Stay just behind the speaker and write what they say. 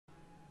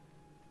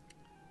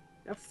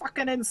They're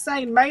fucking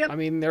insane, man. I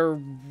mean, they're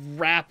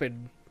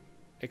rapid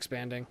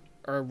expanding.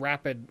 Or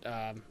rapid,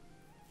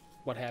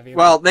 what have you.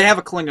 Well, they have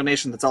a colonial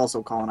nation that's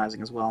also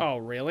colonizing as well. Oh,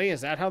 really?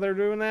 Is that how they're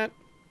doing that?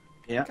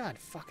 Yeah. God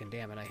fucking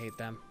damn it, I hate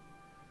them.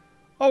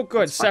 Oh,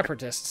 good,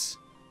 separatists.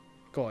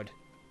 Good.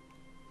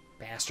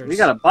 Bastards. We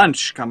got a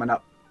bunch coming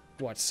up.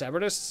 What,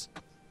 separatists?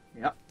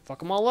 Yep. Fuck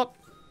them all up.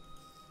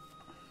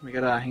 We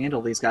gotta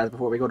handle these guys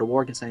before we go to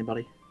war against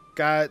anybody.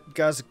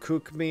 Gaz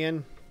kook me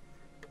in.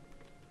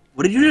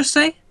 What did you just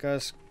say?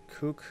 Gaz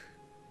kook.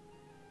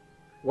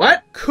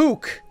 What?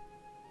 Kook.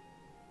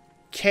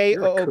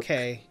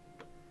 K-O-O-K.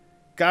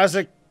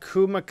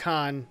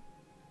 Gazakumakan.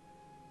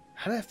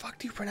 How the fuck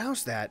do you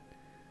pronounce that?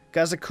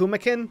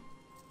 Gazakumakan?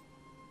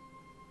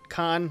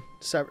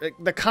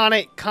 The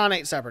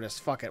Khanate separatists.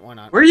 Fuck it, why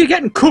not? Where are you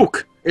getting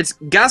kook? It's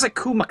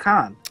Gazaku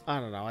Makan.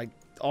 I don't know.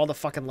 All the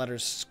fucking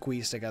letters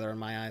squeezed together in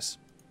my eyes.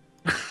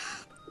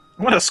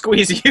 I want to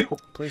squeeze you.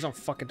 Please don't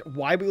fucking...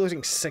 Why are we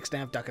losing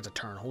 6.5 ducats a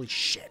turn? Holy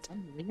shit.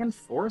 I'm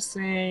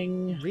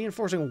reinforcing.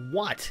 Reinforcing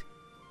what?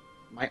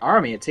 My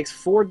army. It takes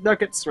 4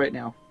 ducats right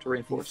now to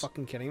reinforce. Are you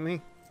fucking kidding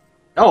me?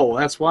 Oh,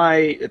 that's why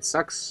it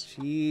sucks.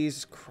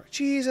 Jesus Christ.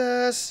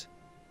 Jesus!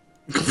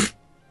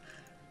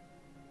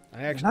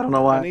 I don't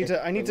know why.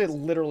 I need to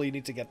literally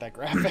get that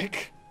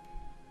graphic.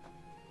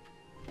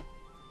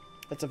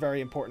 That's a very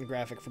important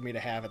graphic for me to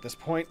have at this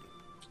point.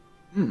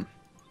 Hmm.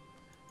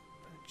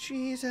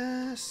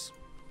 Jesus.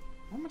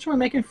 How much am I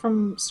making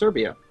from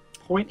Serbia?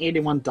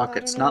 0.81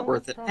 ducats. Not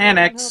worth it. Probably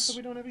Annex.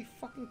 we don't have any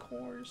fucking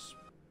cores.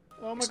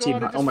 Oh my Steam,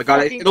 god! oh my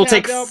god! It'll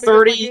take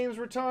 30. Game's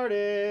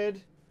retarded.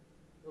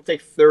 It'll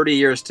take 30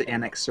 years to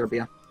annex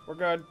Serbia. We're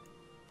good.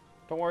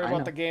 Don't worry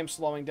about the game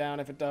slowing down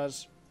if it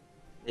does.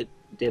 It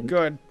didn't.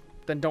 Good.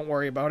 Then don't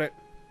worry about it.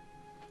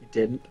 It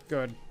didn't.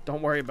 Good.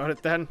 Don't worry about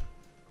it then.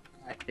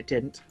 It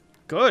didn't.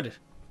 Good.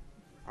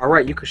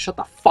 Alright, you can shut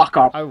the fuck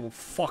up. I will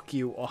fuck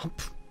you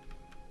up.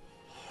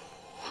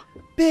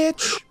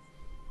 Bitch!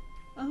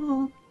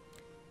 Oh.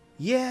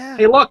 Yeah.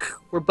 Hey,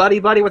 look! We're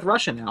buddy-buddy with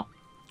Russia now.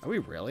 Are we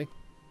really?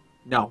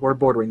 No, we're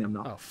bordering them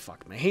now. Oh,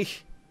 fuck me.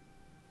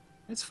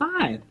 It's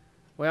fine.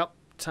 Well,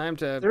 time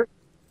to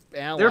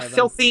ally They're them.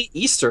 filthy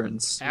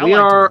Easterns. Allied We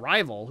are... to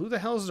rival. Who the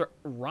hell is their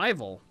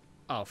rival?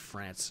 Oh,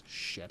 France.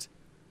 Shit.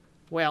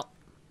 Well,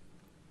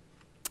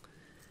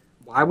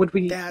 why would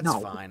we... that's no.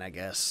 fine, I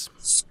guess.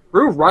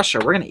 Screw Russia.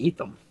 We're gonna eat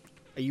them.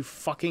 Are you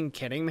fucking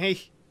kidding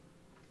me?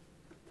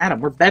 Adam,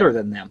 we're better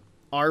than them.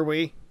 Are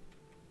we?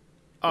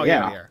 Oh,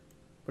 Yeah. yeah, we are.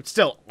 But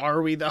still,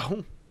 are we,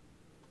 though?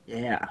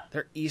 Yeah.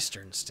 They're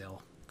Eastern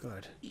still.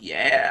 Good.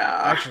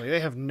 Yeah. Actually, they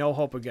have no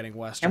hope of getting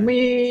Western. Can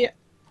we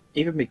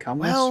even become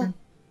Western?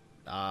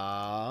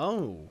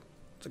 Oh,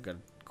 that's a good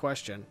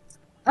question.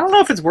 I don't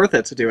know if it's worth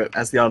it to do it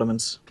as the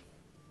Ottomans.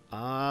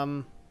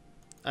 I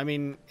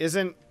mean,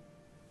 isn't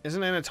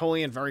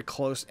Anatolian very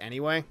close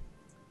anyway?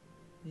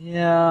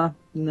 Yeah.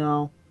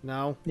 No.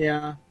 No.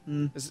 Yeah.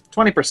 Is it,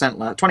 20%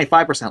 less.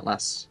 25%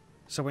 less.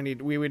 so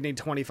we would need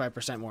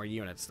 25% more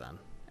units then,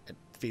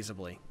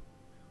 feasibly.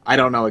 I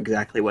don't know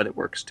exactly what it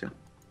works to.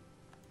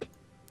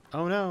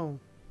 Oh no.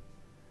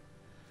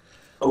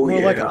 Oh More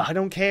yeah. like I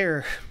don't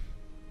care.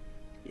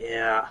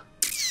 Yeah.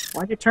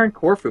 Why'd you turn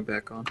Corfu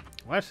back on?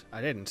 What? I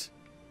didn't.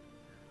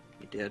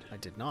 You did. I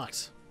did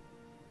not.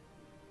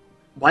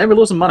 Why are we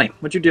losing money?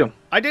 What'd you do?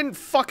 I didn't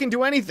fucking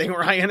do anything,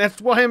 Ryan. That's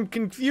why I'm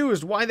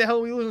confused. Why the hell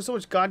are we losing so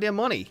much goddamn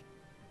money?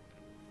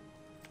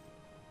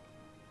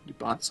 You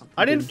bought something.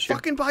 I didn't you?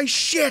 fucking buy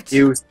shit.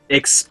 You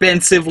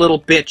expensive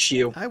little bitch,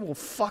 you. I will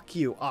fuck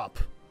you up.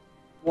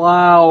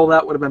 Wow,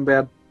 that would have been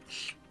bad.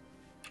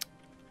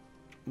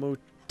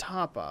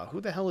 Mutapa.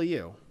 Who the hell are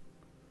you?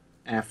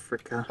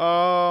 Africa.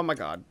 Oh my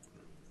god.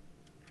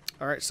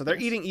 Alright, so they're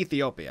eating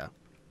Ethiopia.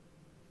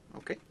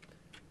 Okay.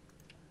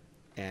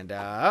 And,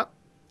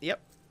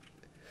 yep.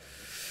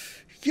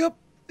 Yep,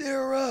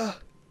 they're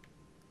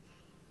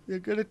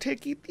gonna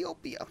take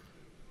Ethiopia.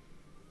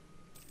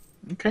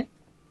 Okay.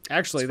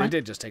 Actually, they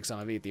did just take some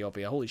of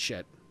Ethiopia. Holy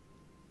shit.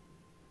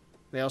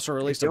 They also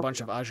released a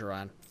bunch of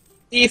Ajuran.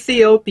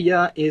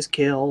 Ethiopia is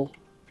killed.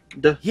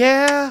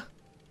 Yeah!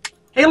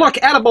 Hey, look,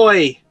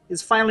 Attaboy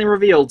is finally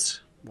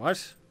revealed.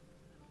 What?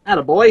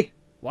 Attaboy.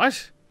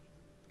 What?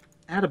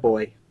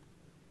 Attaboy.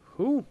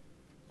 Who?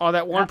 Oh,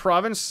 that one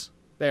province?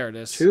 There it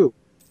is. Two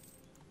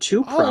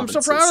Oh, provinces.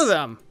 I'm so proud of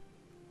them.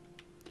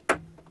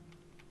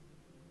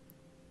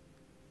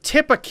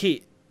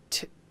 Tipaki.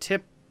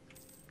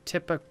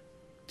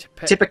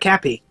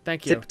 Tippecappi.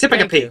 Thank you.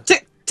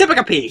 Tippecappi.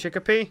 Tippecappi.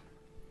 Chicopee?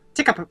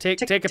 Take a pee.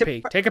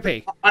 Take a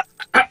pee.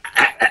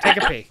 Take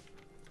a pee.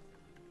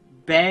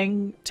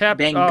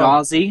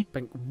 Benghazi.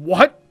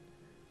 What?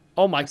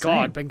 Oh my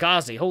god,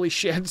 Benghazi. Holy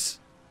shits.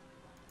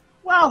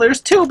 Wow, there's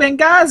 2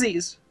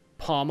 Benghazis.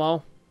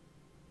 Pomo.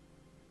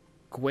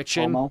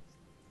 Gwichin. Pomo.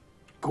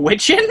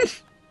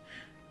 Gwichin?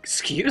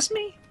 Excuse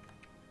me?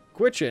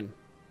 Gwichin.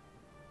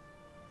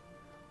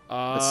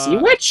 The Sea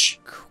Witch?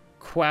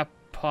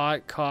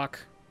 Quapot cock.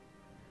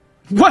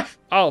 What?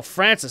 Oh,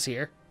 France is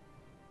here.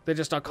 They're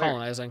just not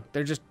colonizing.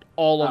 They're just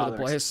all over the they're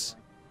place.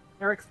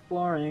 They're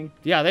exploring.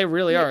 Yeah, they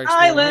really are The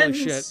exploring. islands.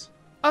 Holy shit. Let's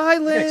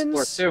Islands!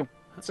 explore too.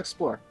 Let's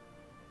explore.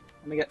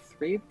 Let me get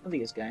 3 of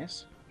these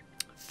guys.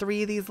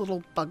 3 of these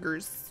little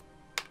buggers.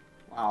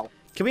 Wow.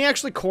 Can we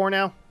actually core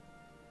now?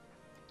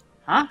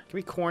 Huh? Can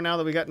we core now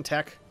that we got in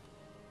tech?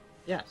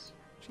 Yes.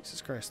 Jesus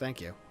Christ,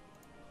 thank you.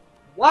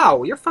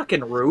 Wow, you're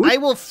fucking rude. I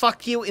will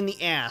fuck you in the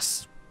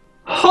ass.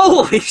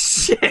 Holy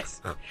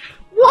shit!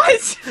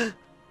 What?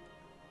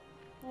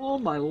 Oh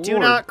my lord. Do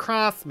not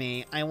cross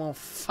me. I will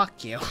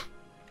fuck you.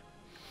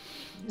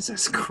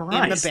 Jesus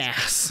Christ. In the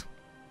bass.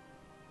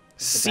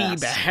 Sea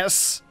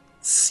bass.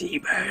 Sea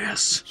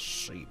bass.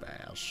 Sea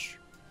bass.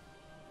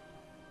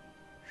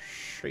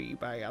 Sea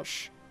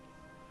bass.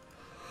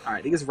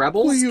 Alright, these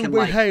rebels Will you can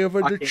behave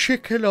like in the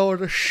chicken or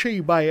the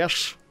sea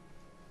bass?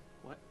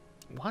 What?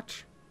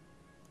 What?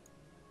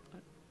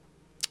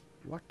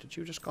 What did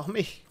you just call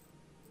me?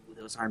 Ooh,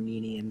 those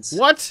Armenians.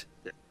 What?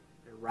 They're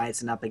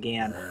rising up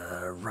again.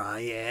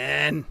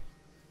 Ryan.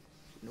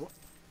 What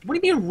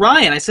do you mean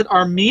Ryan? I said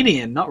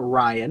Armenian, not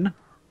Ryan.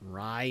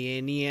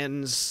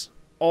 Ryanians.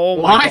 Oh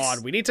my What?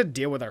 god, we need to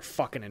deal with our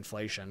fucking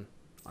inflation.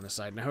 On a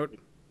side note.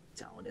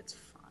 Don't, it's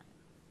fine.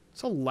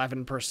 It's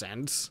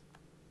 11%.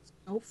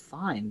 Oh,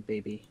 fine,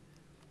 baby.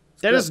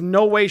 That is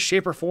no way,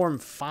 shape, or form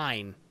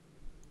fine.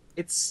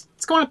 It's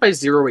going up by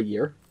 0 a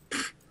year.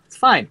 It's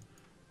fine.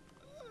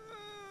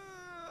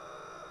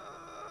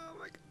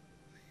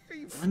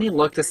 Let me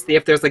look to see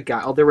if there's a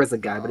guy. Oh, there is a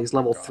guy, but he's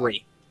level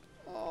 3.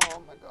 Oh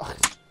my god.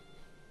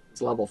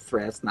 He's level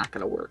 3. That's not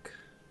gonna work.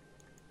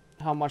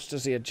 How much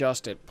does he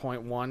adjust it?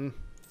 0.1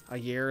 a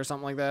year or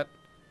something like that?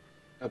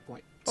 A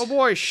point. Oh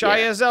boy, Shia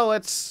Yeah.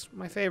 Zealots.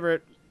 My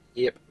favorite.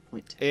 Yep.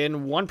 Point.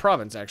 In one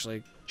province,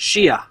 actually.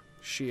 Shia.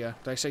 Shia.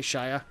 Did I say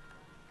Shia?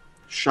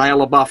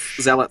 Shia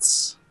LaBeouf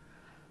Zealots.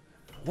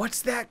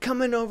 What's that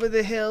coming over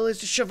the hill?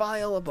 It's Shia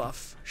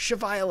LaBeouf. Shia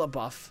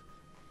LaBeouf.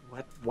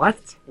 What?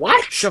 What?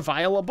 What? Shia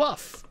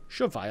LaBeouf.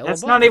 Shia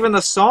That's LaBeouf. not even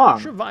the song.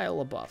 Shia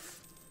LaBeouf.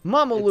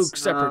 Mama Luke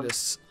It's,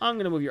 separatists. I'm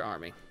gonna move your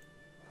army.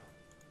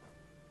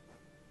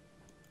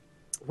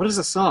 What is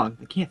the song?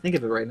 I can't think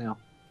of it right now.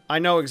 I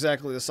know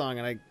exactly the song,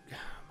 and oh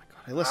my god,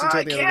 I listened to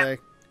it the other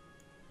day.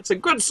 It's a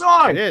good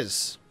song. It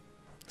is.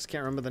 Just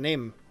can't remember the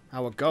name.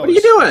 How it goes. What are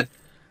you doing?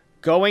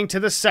 Going to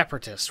the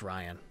separatists,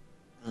 Ryan.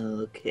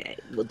 Okay,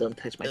 well, don't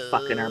touch my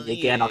fucking army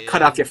again. I'll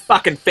cut off your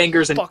fucking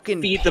fingers and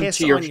Fucking feed them piss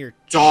to your, on your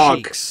dog.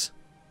 cheeks.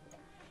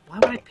 Why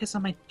would I piss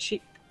on my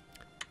cheek?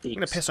 I'm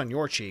gonna piss on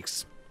your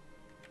cheeks.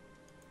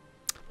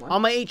 What?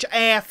 On my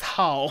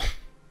asshole.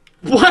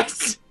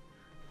 What?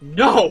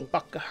 No!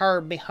 Fuck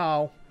her, me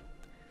hoe.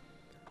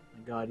 Oh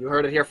my god, you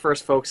heard it here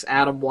first, folks.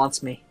 Adam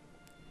wants me.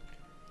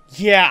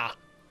 Yeah.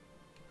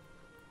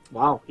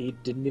 Wow, he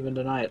didn't even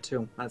deny it,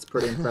 too. That's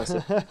pretty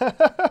impressive.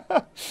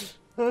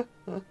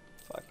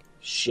 Fuck.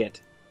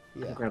 Shit.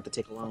 Yeah. I'm gonna have to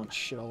take a loan.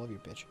 Shit all over you,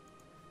 bitch.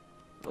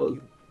 Oh,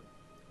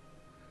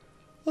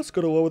 Let's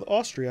go to war with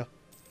Austria.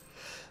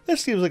 That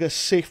seems like a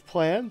safe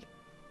plan.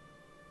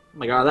 oh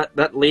my god,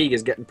 that league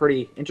is getting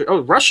pretty interesting. Oh,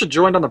 Russia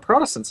joined on the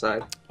Protestant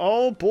side.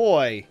 Oh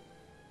boy.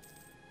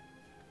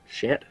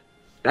 Shit.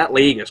 That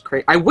league is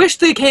crazy. I wish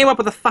they came up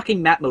with a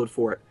fucking map mode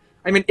for it.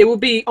 I mean, it would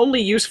be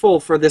only useful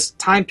for this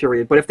time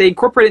period, but if they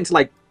incorporate it into,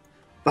 like,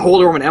 the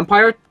Holy Roman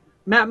Empire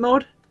map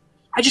mode,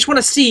 I just want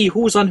to see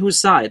who's on whose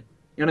side.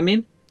 You know what I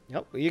mean?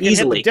 Yep. You can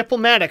Easily. hit the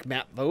diplomatic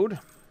map mode.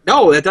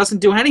 No, that doesn't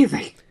do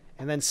anything.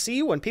 And then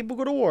see when people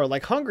go to war.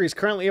 Like Hungary's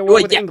currently at war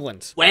Well, with yeah,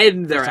 England.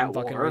 When they're For some at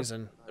fucking war.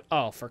 reason.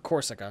 Oh, for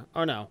Corsica.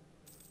 Oh no.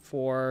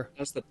 For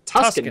That's the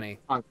Tuscan Tuscany.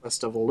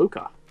 conquest of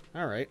Luca.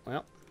 Alright,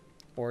 well.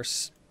 Or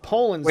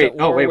Poland's Wait, at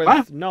war wait, with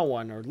what? no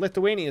one. Or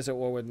Lithuania's at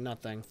war with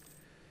nothing.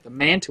 The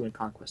Mantuan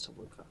conquest of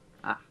Luca.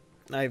 Ah.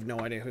 I have no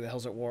idea who the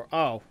hell's at war.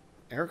 Oh.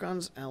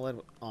 Aragon's allied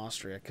with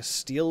Austria.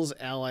 Castile's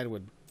allied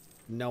with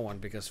no one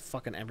because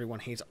fucking everyone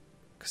hates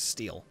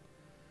Castile.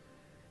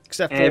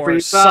 Except for Everybody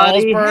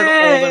Salzburg,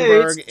 hates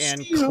Oldenburg,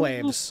 and Castile.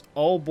 Klebs.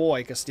 Oh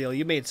boy, Castile,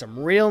 you made some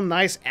real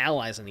nice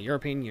allies in the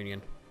European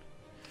Union.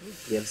 Who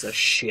gives a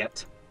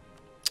shit?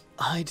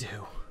 I do.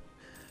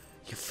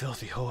 You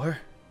filthy whore.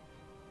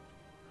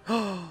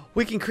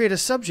 We can create a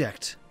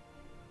subject.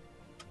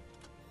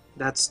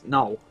 That's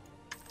no.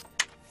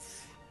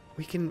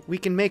 We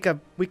can make a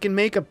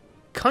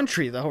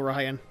country though,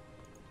 Ryan.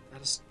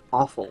 That is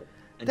awful.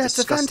 And That's a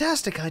disgusting.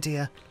 fantastic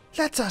idea.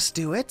 Let us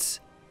do it.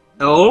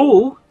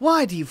 No,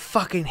 Why do you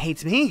fucking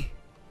hate me?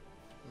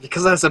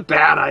 because that's a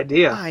bad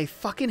idea. I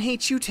fucking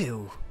hate you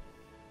too.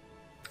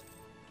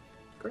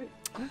 Great.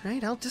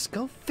 Alright, I'll just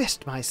go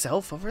fist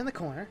myself over in the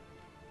corner.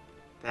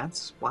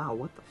 That's wow.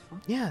 What the fuck?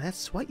 Yeah,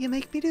 that's what you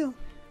make me do.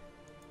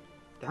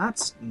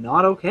 That's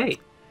not okay.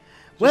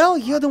 Well,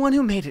 you're the one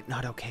who made it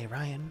not okay,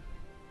 Ryan.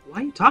 Why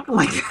are you talking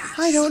like that?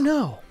 I don't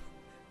know.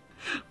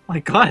 My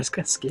God, it's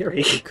kind of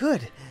scary.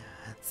 Good.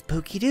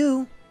 Spooky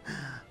doo.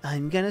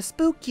 I'm gonna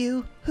spook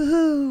you.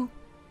 Hoo-hoo.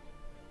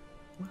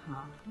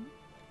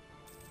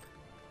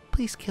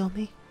 Please kill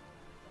me.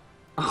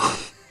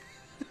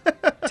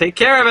 Take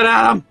care of it,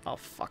 Adam. Oh,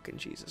 fucking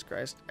Jesus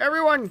Christ.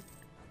 Everyone!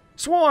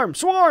 Swarm!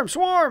 Swarm!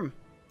 Swarm!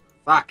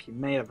 Fuck, you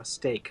made a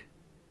mistake.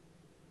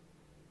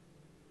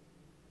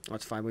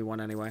 That's fine. We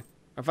won anyway.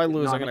 If I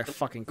lose, I'm gonna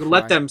fucking cry.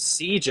 Let them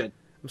siege it.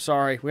 I'm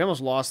sorry. We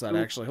almost lost that,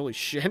 actually. Holy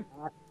shit.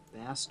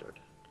 Bastard.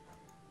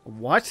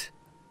 What?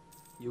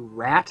 You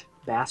rat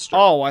bastard.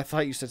 Oh, I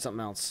thought you said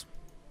something else.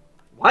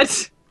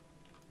 What?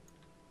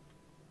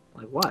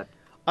 Like what?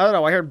 I don't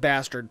know. I heard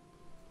bastard.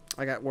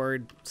 I got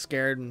worried,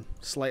 scared, and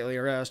slightly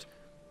aroused.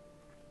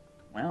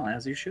 Well,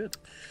 as you should.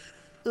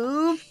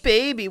 Ooh,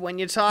 baby, when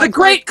you talk The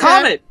Great like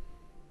that- Comet!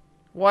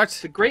 What?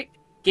 The Great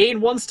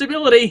Gain 1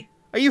 stability.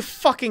 Are you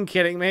fucking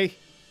kidding me?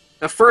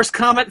 The first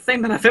comet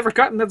thing that I've ever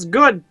gotten that's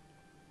good.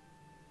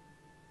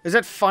 Is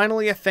that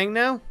finally a thing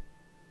now?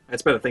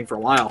 It's been a thing for a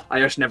while. I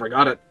just never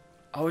got it.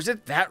 Oh, is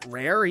it that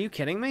rare? Are you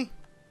kidding me?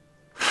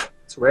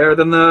 It's rarer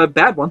than the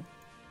bad one.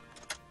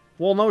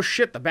 Well, no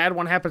shit. The bad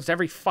one happens to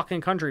every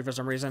fucking country for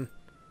some reason.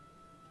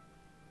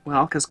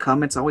 Well, because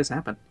comets always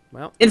happen.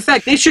 Well, In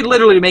fact, they should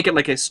literally make it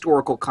like a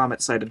historical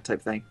comet-sighted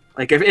type thing.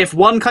 Like, if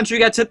one country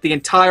gets it, the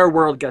entire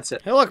world gets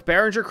it. hey, look,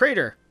 Barringer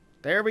Crater.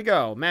 There we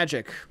go.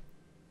 Magic.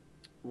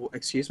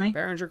 Excuse me?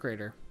 Barringer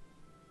Crater.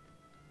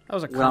 That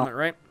was a Well, comet,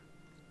 right?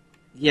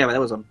 Yeah, but that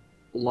was a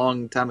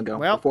long time ago.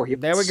 Well, before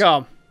humans. there we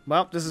go.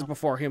 Well, this is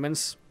before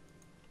humans.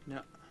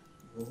 No.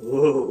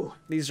 Whoa.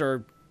 These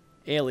are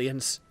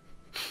aliens.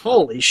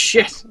 Holy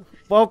shit.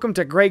 Welcome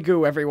to Grey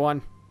Goo,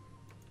 everyone.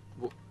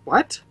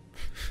 What?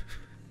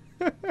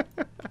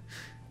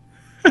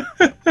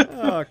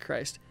 Oh,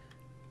 Christ.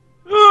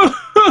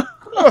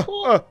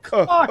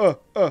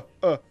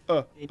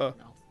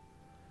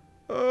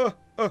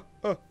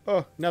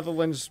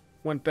 Netherlands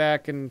went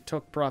back and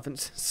took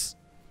provinces.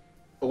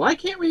 Why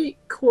can't we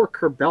core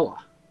Kerbella?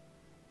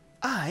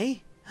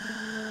 I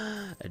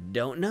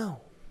don't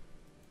know.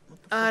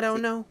 I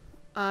don't know.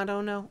 I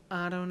don't know.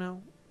 I don't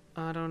know.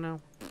 I don't know.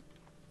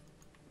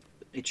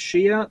 It's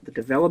Shia, the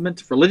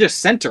Development Religious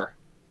Center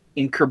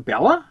in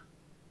Kerbella?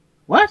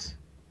 What?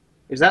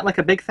 Is that like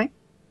a big thing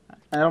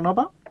I don't know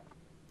about?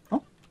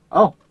 Oh.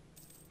 Oh.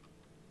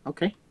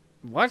 Okay.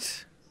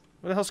 What?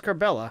 What the hell's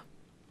Carbella?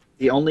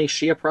 The only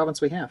Shia province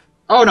we have.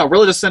 Oh, no,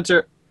 Religious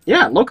Center.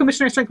 Yeah, local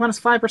missionary strength minus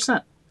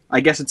 5%. I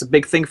guess it's a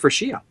big thing for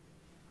Shia.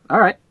 All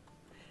right.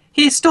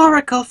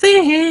 Historical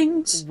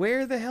things.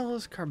 Where the hell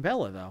is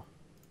Carbella, though?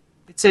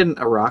 It's in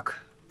Iraq.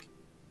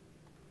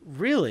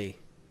 Really?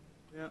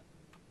 Yeah.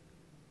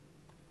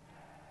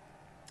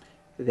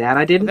 That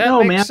I didn't That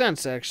know, makes man.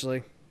 sense,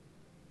 actually.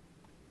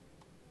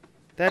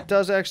 That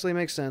does actually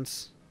make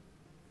sense.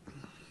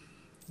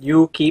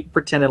 You keep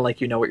pretending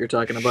like you know what you're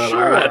talking about.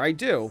 Sure, All right. I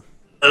do.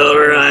 All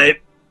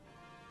right.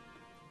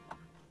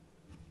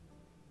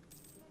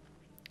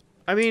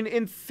 I mean,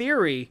 in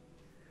theory,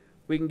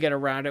 we can get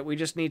around it. We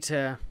just need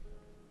to...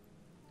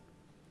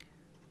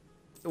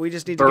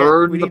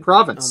 Burn the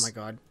province. Oh my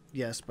god.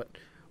 Yes, but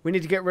we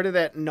need to get rid of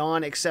that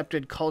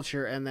non-accepted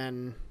culture and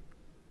then...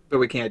 But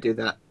we can't do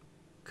that.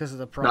 Because of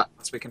the... Not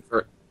unless we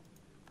convert.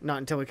 Not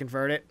until we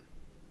convert it?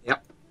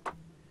 Yep.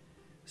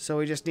 So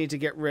we just need to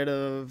get rid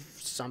of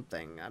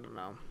something. I don't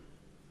know.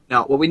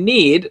 Now, what we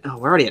need... Oh,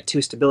 we're already at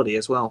 2 stability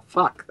as well.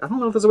 Fuck. I don't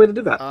know if there's a way to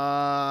do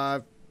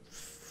that.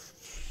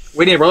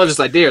 We need religious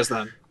ideas,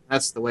 then.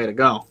 That's the way to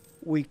go.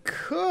 We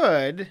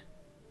could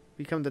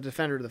become the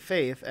defender of the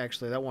faith.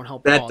 Actually, that won't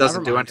help at That all.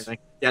 doesn't Never do mind. anything.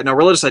 Yeah, no,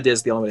 religious ideas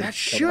is the only way That to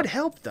kill should that.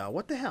 help, though.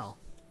 What the hell?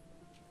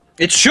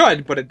 It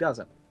should, but it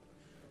doesn't.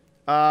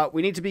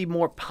 We need to be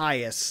more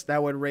pious.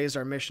 That would raise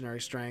our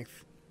missionary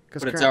strength.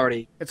 But it's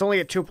already... It's only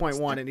at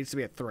 2.1. It needs to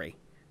be at 3.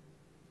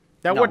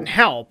 That No. wouldn't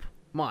help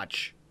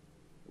much.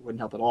 It wouldn't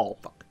help at all.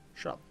 Fuck.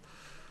 Shut up.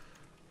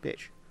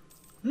 Bitch.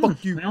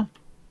 Fuck you. Well,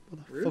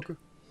 Motherfucker.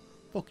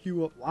 Fuck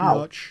you up. wow.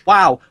 Much.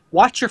 Wow.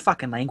 Watch your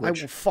fucking I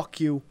language. will fuck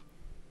you.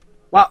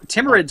 Wow,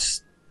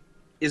 Timurids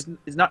is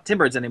not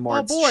Timurids anymore. Oh,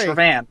 it's boy.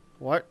 Shirvan.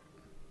 What?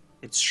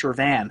 It's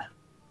Shirvan.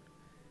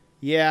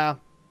 Yeah,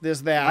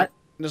 there's that. What?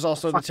 There's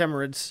also the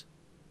Timurids.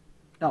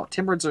 No,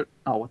 Timurids are...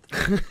 Oh, what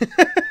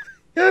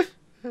the...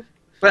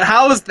 But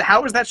how is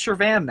that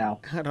Shirvan now?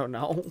 I don't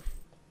know.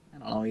 I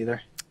don't know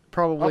either.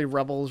 Probably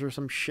rebels or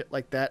some shit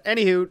like that.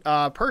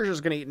 Anywho,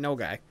 Persia's gonna eat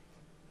Nogai.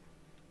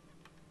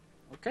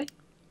 Okay.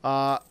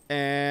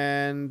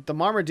 And the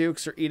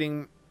Marmadukes are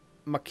eating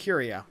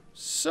Makuria.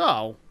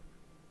 So,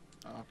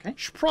 Okay.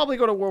 should probably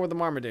go to war with the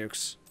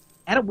Marmadukes.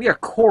 And we are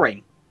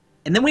coring.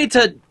 And then we need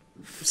to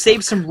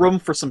save some room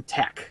for some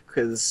tech,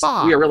 because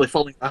Fuck. we are really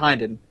falling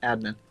behind in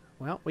admin.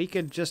 Well, we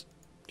could just,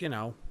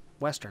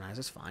 westernize.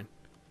 It's fine.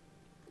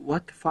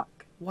 What the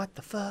fuck? What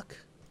the fuck?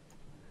 Oh,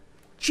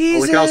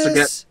 Jesus! we can also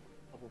get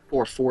level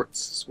 4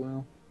 forts as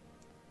well.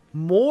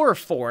 More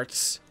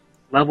forts?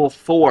 Level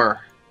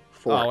 4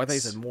 forts. Oh, I thought you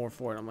said more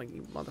fort. I'm like,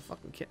 you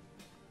motherfucking kid.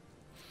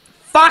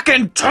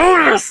 Fucking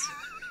Tunis!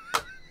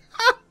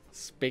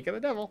 Speak of the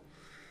devil.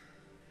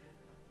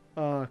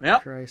 Oh,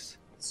 Yep. Christ.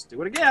 Let's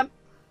do it again.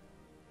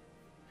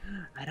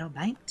 I don't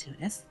mind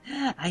Tunis.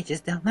 I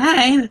just don't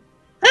mind.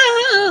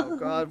 Oh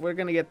god, we're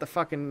gonna get the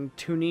fucking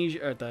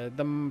Tunisia, or the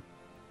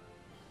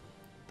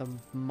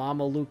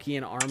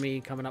Mamelukian army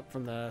coming up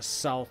from the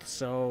south,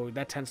 so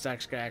that 10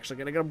 stack's actually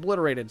gonna get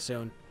obliterated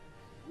soon.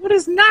 What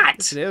is not?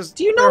 Yes, it is.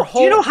 Do you Their know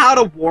whole- how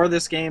to war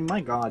this game?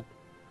 My god.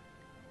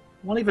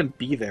 Won't even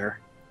be there.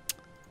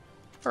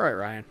 All right,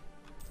 Ryan.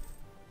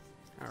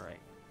 All right.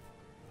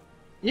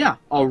 Yeah,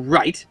 all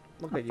right.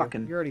 Look Oh, at you.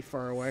 fucking- You're already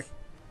far away.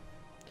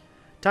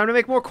 Time to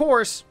make more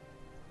cores.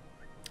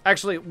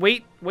 Actually,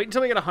 wait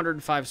until we get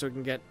 105 so we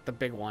can get the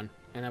big one,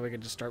 and then we can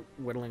just start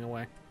whittling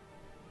away.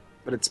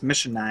 But it's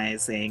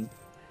missionizing.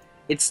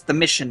 It's the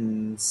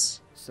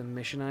missions. Some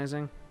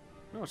missionizing?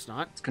 No, it's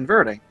not. It's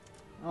converting.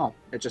 Oh,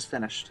 it just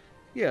finished.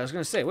 Yeah, I was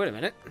gonna say, wait a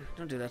minute.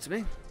 Don't do that to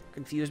me.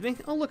 Confuse me.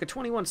 Oh, look, a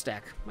 21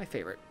 stack. My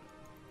favorite.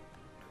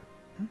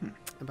 And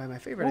by my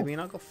favorite, I mean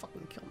I'll go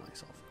fucking kill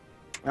myself.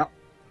 Well.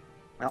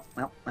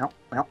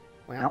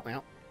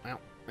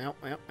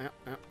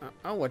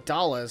 Oh,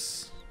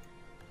 Adalas.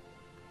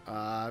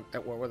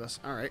 At war with us.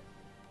 All right.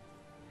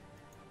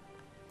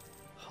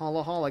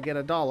 Holla, holla, get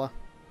a dollar.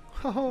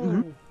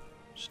 Ho,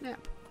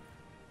 snap.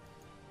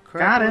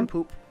 Got him.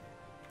 Poop.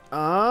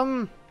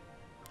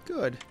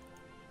 Good.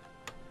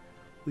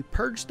 We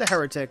purged the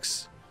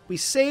heretics. We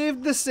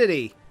saved the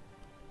city.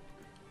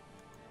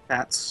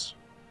 That's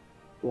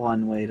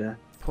one way to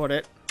Put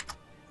it.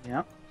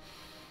 Yep.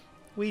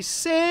 We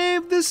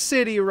saved the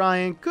city,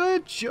 Ryan.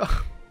 Good job.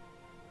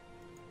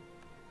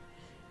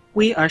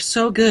 We are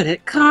so good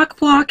at cock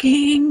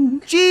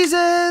blocking.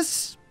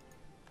 Jesus!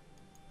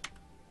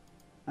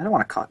 I don't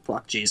want to cock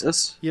block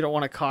Jesus. You don't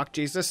want to cock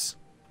Jesus?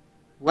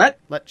 What?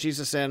 Let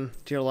Jesus in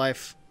to your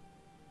life.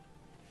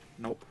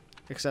 Nope.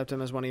 Accept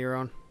him as one of your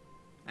own.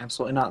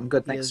 Absolutely not. I'm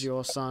good, He thanks. is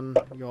your son,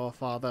 your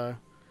father.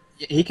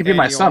 He can be and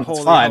my your son. It's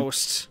holy fine.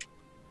 host.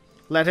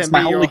 Let him He's be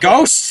my your holy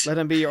ghost. Let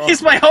him be your.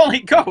 He's my holy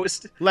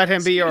ghost. Let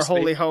him be your Excuse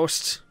me. holy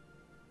host.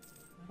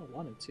 I don't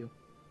want him to.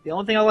 The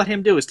only thing I'll let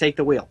him do is take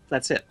the wheel.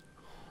 That's it.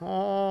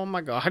 Oh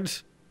my God.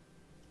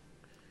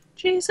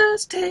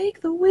 Jesus, take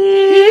the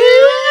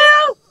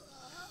wheel.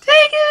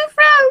 Take it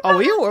from. Oh,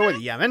 you were with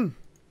Yemen.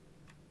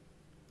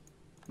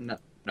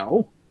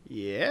 No.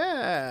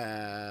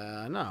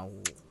 Yeah. No.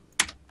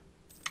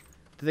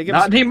 Did they give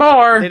Not us?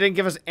 anymore. They didn't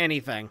give us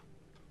anything.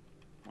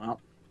 Well,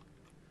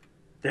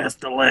 that's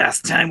the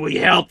last time we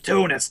helped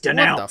Tunis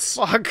denounce.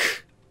 What the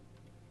fuck?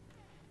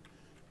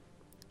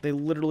 They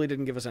literally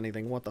didn't give us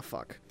anything. What the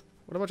fuck?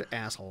 What a bunch of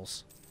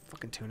assholes.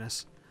 Fucking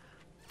Tunis.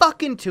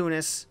 Fucking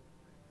Tunis.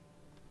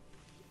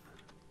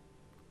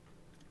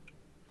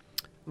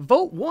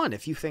 Vote 1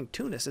 if you think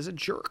Tunis is a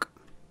jerk.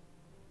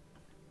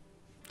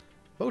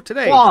 Vote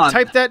today. One.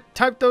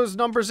 Type those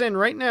numbers in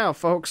right now,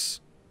 folks.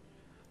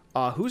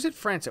 Who's it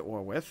France at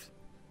war with?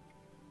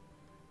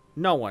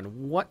 No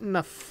one. What in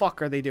the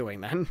fuck are they doing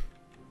then?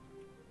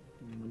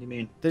 What do you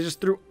mean? They just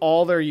threw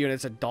all their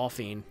units at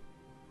Dauphine.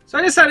 So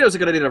I decided it was a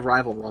good idea to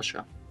rival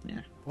Russia.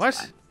 Yeah. What?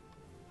 Fine.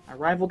 I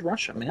rivaled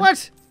Russia, man.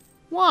 What?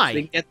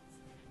 Why?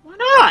 Why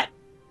not?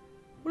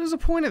 What is the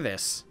point of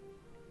this?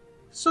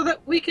 So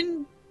that we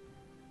can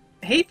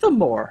hate them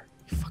more.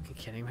 You fucking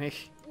kidding me?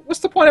 What's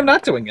the point of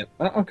not doing it?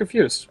 I'm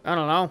confused. I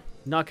don't know.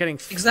 Not getting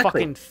Exactly.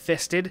 fucking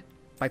fisted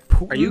by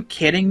Putin. Are you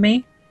kidding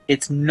me?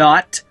 It's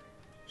not.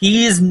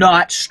 He is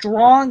not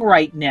strong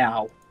right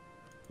now.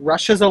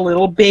 Russia's a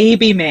little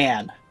baby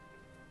man.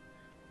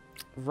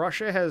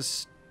 Russia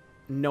has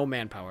no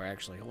manpower,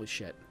 actually. Holy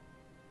shit.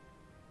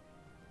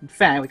 In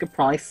fact, we could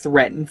probably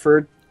threaten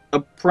for a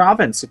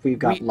province if we've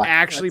got We luck.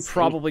 actually Let's see.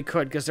 probably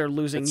could, because they're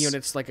losing Let's-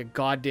 units like a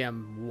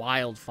goddamn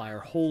wildfire.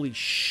 Holy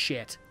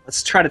shit.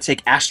 Let's try to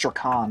take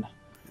Astrakhan.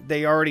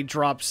 They already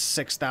dropped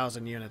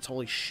 6,000 units.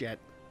 Holy shit.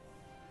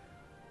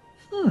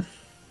 Good.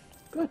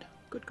 Good.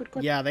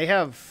 Yeah, they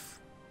have...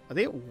 Are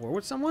they at war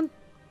with someone?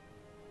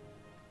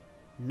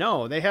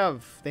 No, they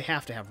have to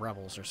have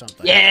rebels or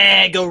something.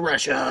 Yeah, go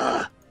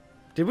Russia!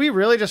 Did we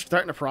really just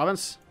threaten a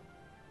province?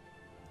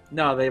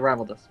 No, they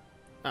rivaled us.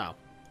 Oh.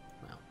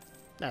 Well,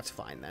 that's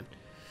fine then.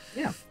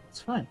 Yeah, it's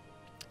fine.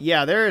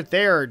 Yeah,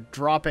 they're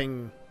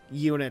dropping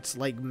units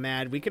like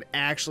mad. We could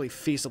actually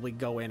feasibly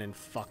go in and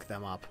fuck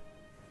them up.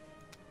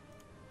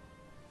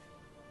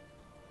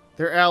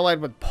 They're allied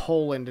with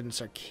Poland and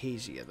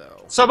Circassia,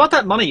 though. So about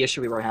that money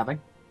issue we were having.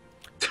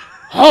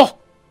 Oh!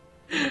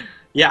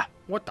 Yeah.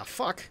 What the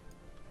fuck?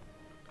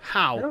 I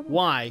How? don't know.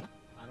 Why?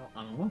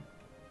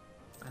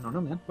 I don't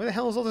know, man. Where the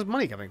hell is all this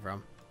money coming from?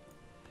 No,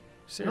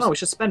 Seriously? we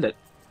should spend it.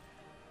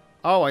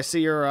 Oh, I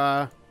see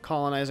you're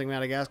colonizing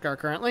Madagascar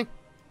currently.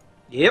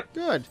 Yep.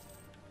 Good.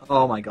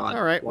 Oh my god.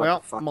 All right. What Well,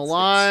 the fuck is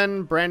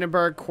Milan,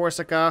 Brandenburg,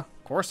 Corsica.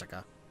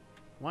 Corsica?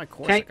 Why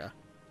Corsica?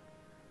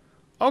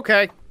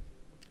 Okay.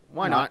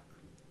 Why Why not? not?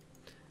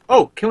 this?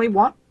 Oh, can we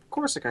want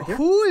Corsica here?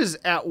 Who is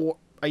at war?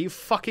 Are you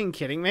fucking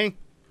kidding me?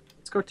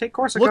 Let's go take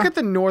Corsica. Look at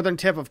the northern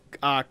tip of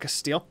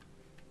Castile.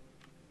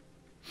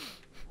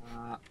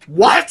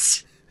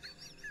 What?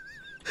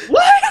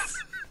 What?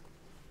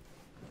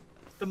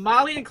 The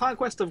Malian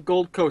conquest of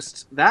Gold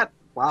Coast. That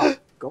wow.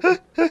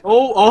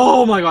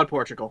 Oh my god,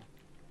 Portugal.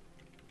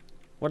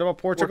 What about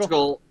Portugal?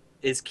 Portugal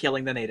is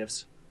killing the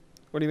natives.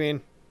 What do you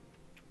mean?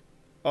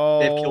 Oh,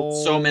 They've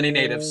killed so many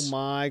natives. Oh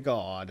my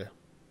god.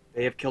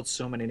 They have killed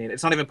so many natives.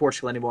 It's not even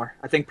Portugal anymore.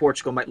 I think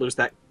Portugal might lose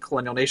that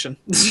colonial nation.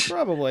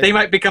 Probably. They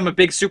might become a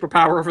big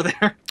superpower over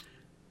there.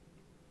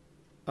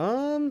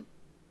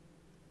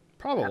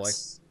 Probably.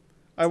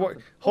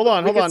 Hold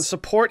on.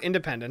 Support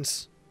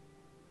independence.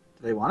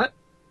 Do they want it?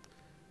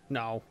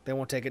 No, they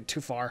won't take it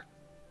too far.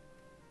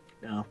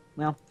 No.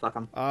 Well, fuck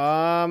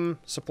them.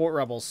 Support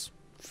rebels.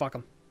 Fuck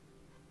them.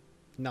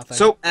 Nothing.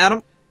 So,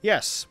 Adam,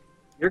 yes,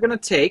 you're gonna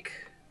take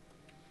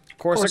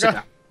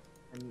Corsica.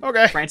 And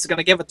Okay. France is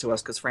gonna give it to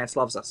us because France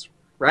loves us,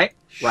 right?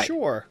 Right.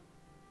 Sure.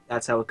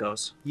 That's how it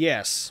goes.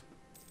 Yes.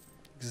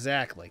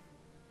 Exactly.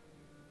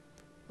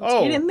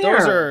 Let's get in there.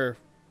 Those are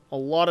a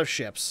lot of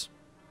ships.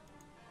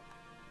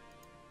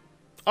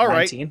 All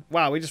right. 19.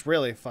 Wow, we just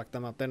really fucked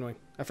them up, didn't we?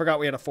 I forgot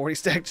we had a 40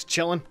 stack just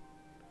chilling.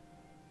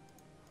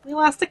 We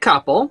lost a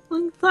couple.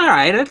 It's all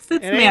right. It's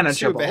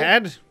manageable. Ain't too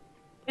bad.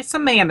 It's a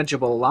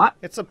manageable lot.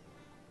 It's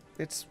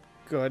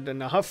good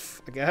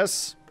enough, I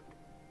guess.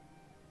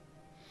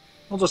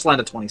 We'll just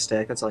land a 20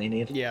 stack. That's all you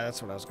need. Yeah,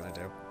 that's what I was gonna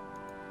do.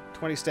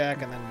 20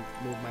 stack and then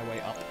move my way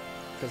up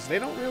because they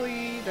don't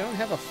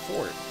have a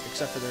fort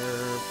except for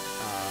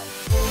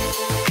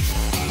their